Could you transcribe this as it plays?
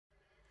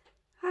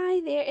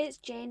Hi there, it's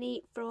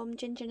Jenny from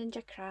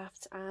Ginger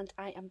Crafts, and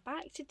I am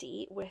back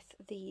today with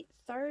the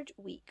third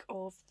week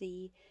of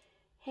the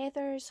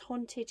Heather's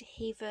Haunted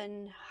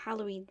Haven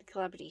Halloween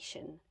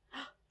collaboration.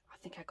 I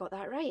think I got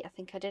that right. I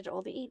think I did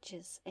all the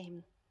H's.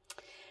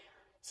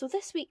 So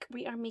this week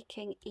we are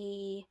making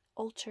a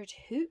altered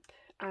hoop,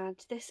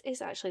 and this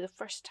is actually the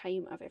first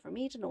time I've ever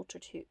made an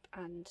altered hoop,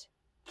 and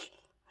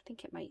I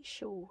think it might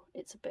show.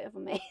 It's a bit of a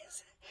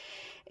mess.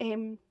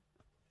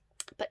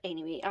 But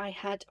anyway, I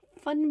had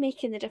fun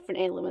making the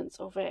different elements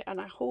of it, and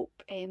I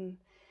hope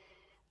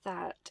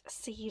that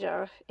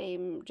Sarah,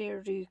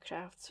 RareRoo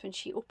Crafts, when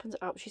she opens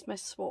it up, she's my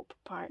swap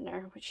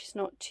partner, which she's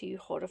not too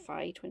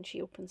horrified when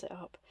she opens it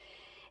up.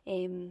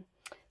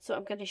 So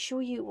I'm going to show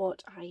you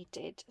what I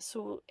did.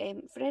 So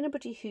for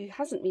anybody who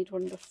hasn't made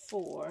one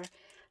before,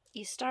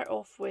 you start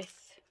off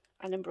with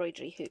an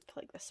embroidery hoop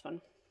like this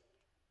one.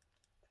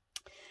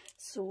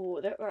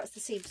 So that's the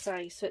same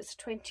size, so it's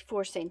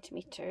 24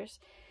 centimetres.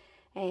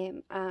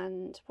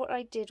 And what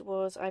I did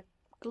was I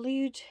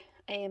glued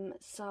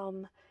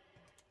some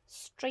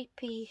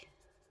stripy,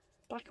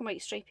 black and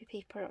white stripy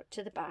paper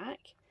to the back,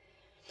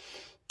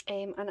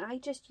 and I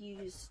just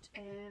used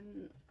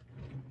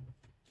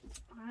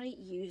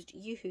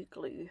Yoo-hoo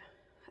glue,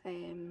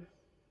 and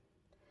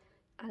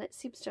it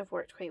seems to have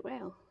worked quite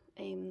well.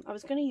 I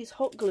was going to use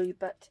hot glue,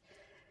 but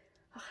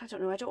I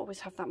don't know, I don't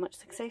always have that much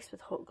success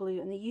with hot glue,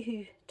 and the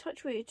Yoo-hoo,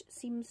 touch wood,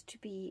 seems to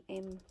be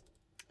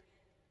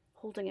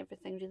holding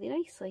everything really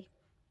nicely.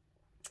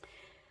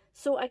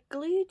 So I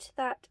glued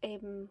that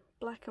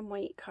black and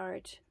white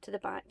card to the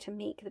back to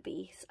make the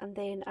base, and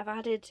then I've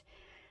added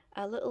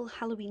a little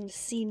Halloween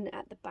scene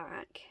at the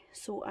back.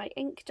 So I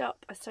inked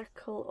up a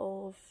circle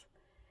of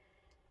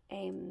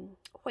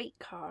white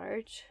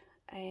card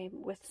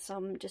with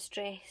some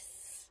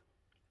Distress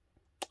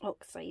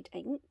Oxide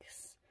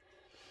inks,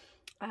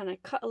 and I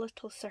cut a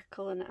little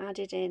circle and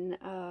added in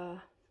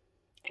a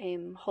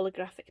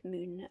holographic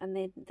moon, and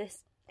then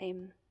this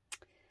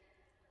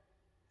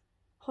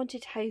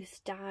Haunted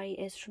House die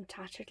is from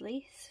Tattered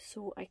Lace,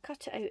 so I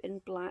cut it out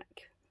in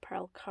black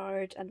pearl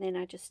card, and then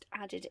I just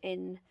added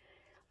in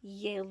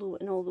yellow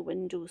in all the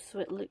windows so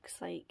it looks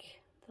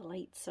like the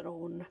lights are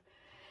on.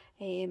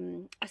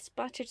 I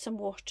splattered some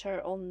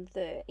water on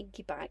the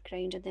inky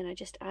background, and then I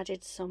just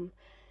added some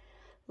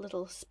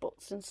little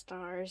spots and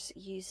stars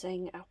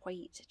using a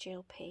white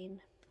gel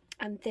pen.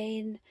 And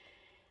then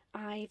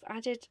I've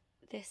added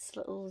this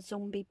little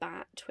zombie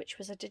bat, which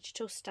was a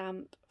digital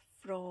stamp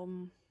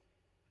from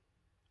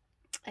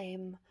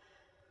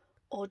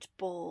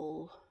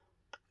Oddball.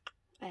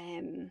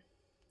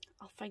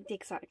 I'll find the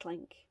exact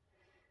link.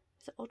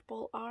 Is it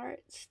Oddball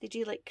Arts? They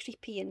do like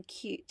creepy and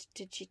cute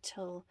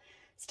digital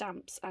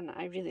stamps, and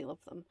I really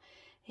love them.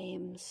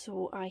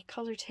 So I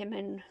coloured him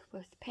in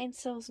with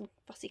pencils and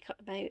fussy cut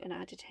him out and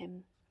added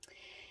him.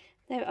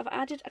 Now I've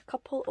added a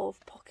couple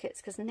of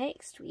pockets because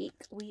next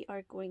week we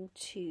are going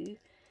to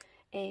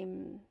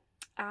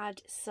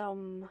add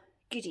some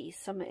goodies,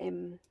 some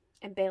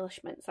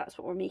embellishments. That's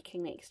what we're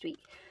making next week.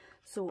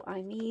 So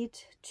I made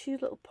two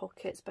little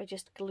pockets by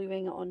just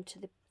gluing it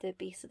onto the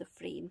base of the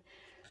frame.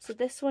 So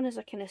this one is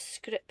a kind of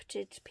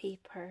scripted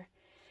paper,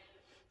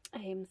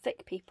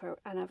 thick paper,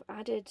 and I've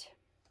added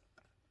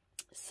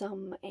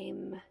some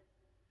kind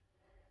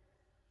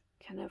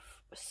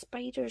of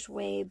spider's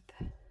web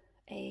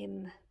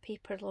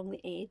paper along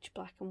the edge,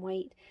 black and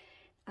white,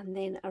 and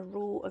then a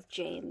row of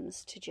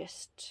gems to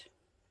just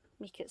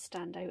make it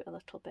stand out a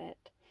little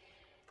bit.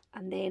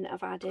 And then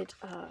I've added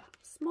a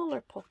smaller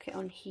pocket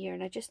on here,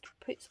 and I just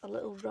put a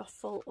little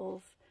ruffle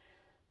of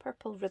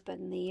purple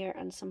ribbon there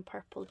and some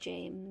purple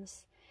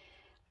gems.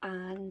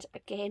 And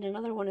again,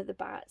 another one of the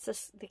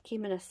bats. They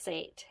came in a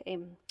set,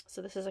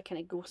 so this is a kind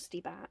of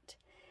ghosty bat.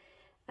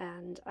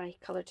 And I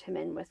coloured him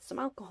in with some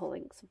alcohol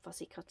inks and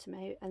fussy cut him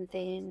out. And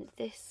then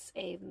this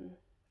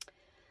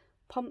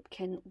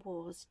pumpkin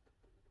was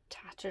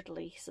Tattered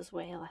Lace as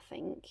well, I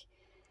think.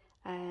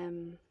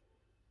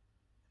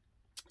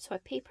 So I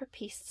paper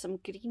pieced some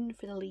green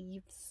for the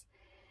leaves,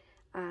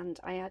 and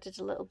I added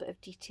a little bit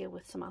of detail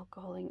with some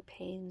alcohol ink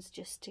pens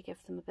just to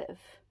give them a bit of,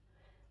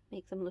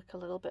 make them look a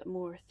little bit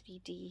more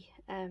 3D.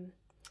 And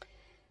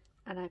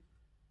I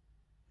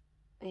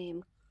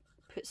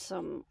put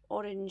some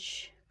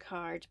orange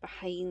card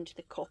behind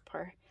the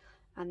copper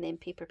and then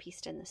paper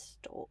pieced in the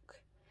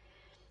stalk.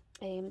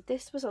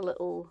 This was a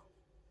little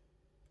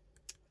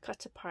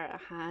cut apart I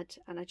had,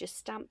 and I just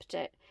stamped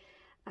it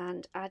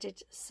and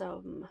added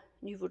some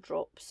Nuvo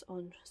drops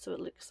on so it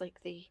looks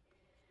like the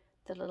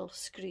little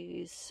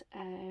screws,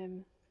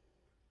 and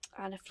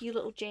a few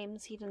little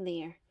gems here and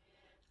there.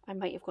 I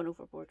might have gone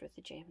overboard with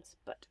the gems,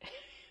 but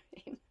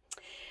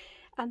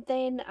and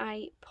then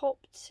I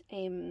popped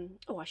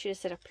oh, I should have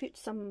said I put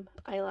some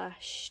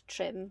eyelash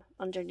trim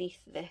underneath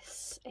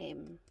this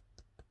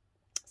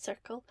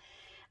circle,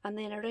 and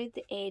then around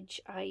the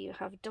edge I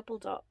have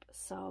doubled up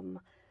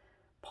some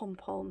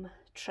pom-pom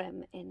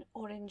trim in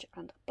orange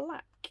and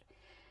black.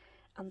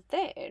 And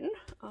then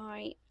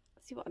I,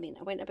 see what I mean,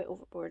 I went a bit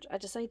overboard. I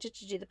decided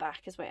to do the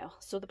back as well.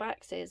 So the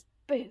back says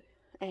boo,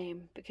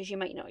 because you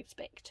might not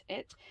expect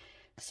it.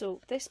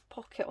 So this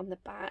pocket on the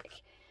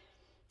back,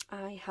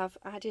 I have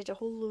added a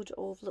whole load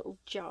of little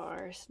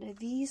jars. Now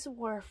these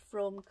were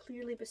from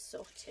Clearly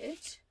Besotted.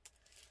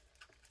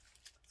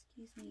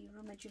 Excuse me,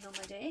 rummaging on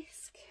my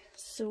desk.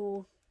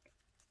 So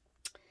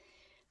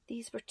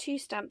these were 2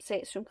 stamp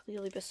sets from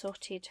Clearly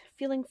Besotted,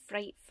 Feeling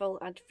Frightful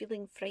and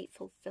Feeling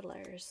Frightful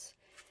fillers.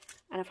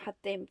 And I've had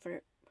them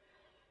for,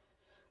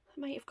 I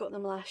might have got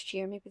them last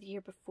year, maybe the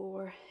year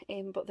before,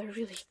 but they're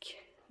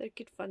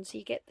good fun. So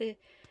you get the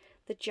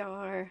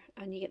jar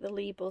and you get the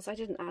labels. I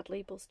didn't add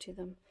labels to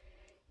them.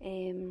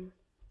 And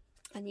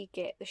you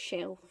get the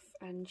shelf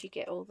and you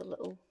get all the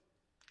little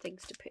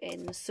things to put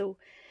in. So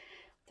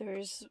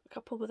there's a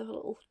couple with a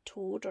little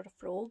toad or a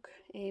frog.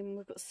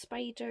 We've got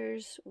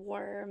spiders,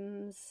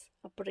 worms,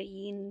 a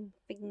brain,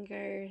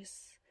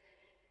 fingers,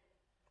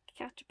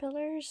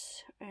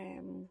 caterpillars,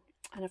 and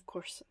of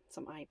course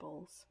some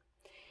eyeballs.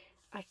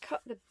 I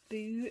cut the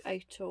boo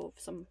out of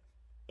some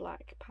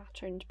black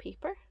patterned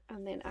paper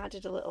and then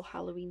added a little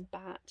Halloween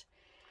bat.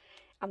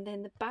 And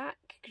then the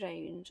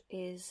background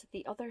is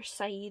the other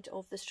side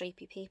of the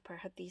stripy paper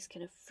had these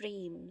kind of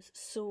frames.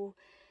 So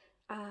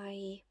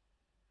I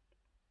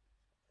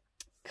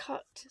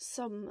cut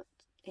some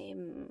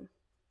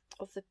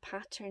of the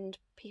patterned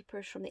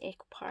papers from the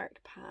Echo Park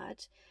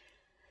pad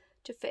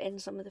to fit in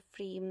some of the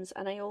frames,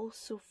 and I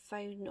also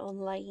found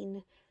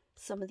online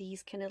some of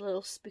these kind of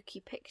little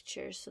spooky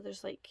pictures. So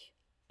there's like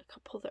a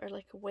couple that are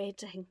like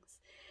weddings,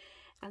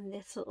 and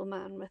this little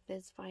man with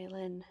his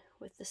violin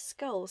with the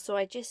skull. So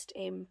I just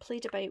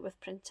played about with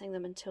printing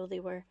them until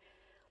they were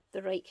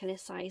the right kind of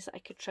size that I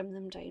could trim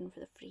them down for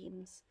the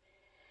frames,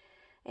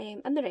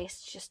 and the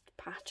rest just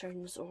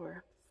patterns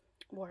or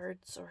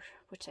words or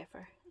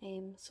whatever.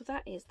 So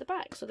that is the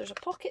back. So there's a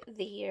pocket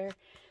there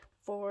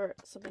for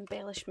some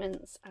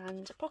embellishments,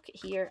 and a pocket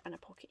here and a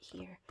pocket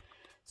here.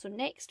 So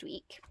next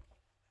week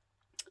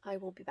I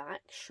will be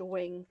back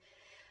showing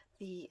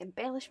the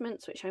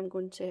embellishments, which I'm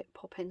going to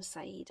pop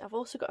inside. I've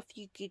also got a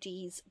few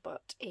goodies,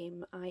 but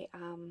I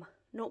am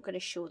not going to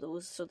show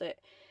those, so that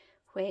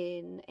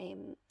when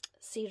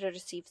Sarah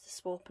receives the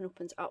swap and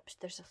opens up,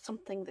 there's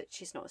something that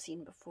she's not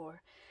seen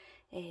before,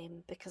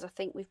 because I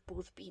think we've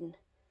both been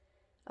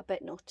a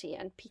bit naughty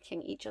and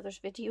peeking each other's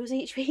videos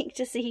each week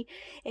to see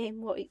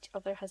what each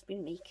other has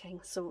been making.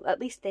 So at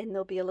least then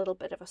there'll be a little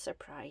bit of a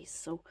surprise.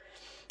 So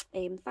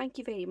thank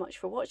you very much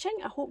for watching.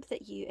 I hope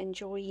that you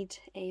enjoyed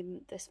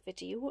this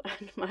video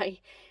and my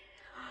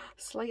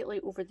slightly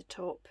over the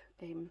top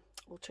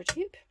altar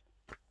tube.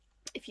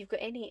 If you've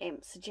got any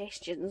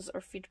suggestions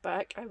or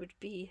feedback, I would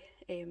be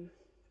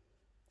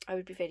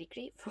very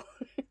grateful.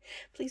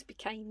 Please be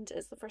kind.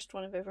 It's the first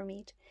one I've ever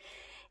made.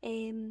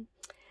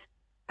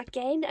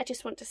 Again, I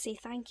just want to say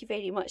thank you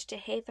very much to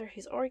Heather,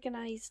 who's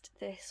organised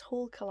this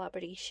whole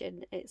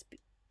collaboration.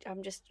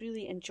 I'm just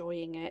really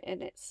enjoying it,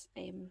 and it's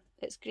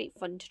great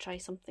fun to try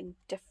something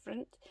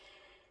different.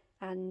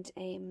 And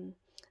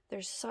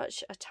there's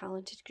such a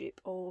talented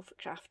group of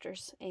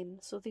crafters,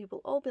 so they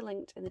will all be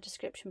linked in the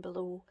description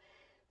below.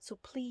 So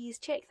please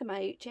check them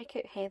out. Check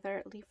out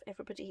Heather. Leave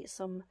everybody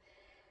some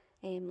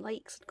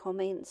likes and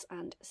comments,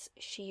 and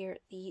share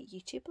the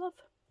YouTube love.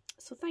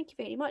 So thank you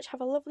very much.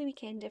 Have a lovely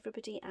weekend,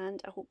 everybody,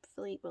 and I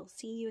hopefully will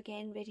see you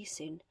again very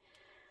soon.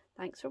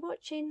 Thanks for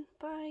watching.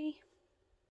 Bye.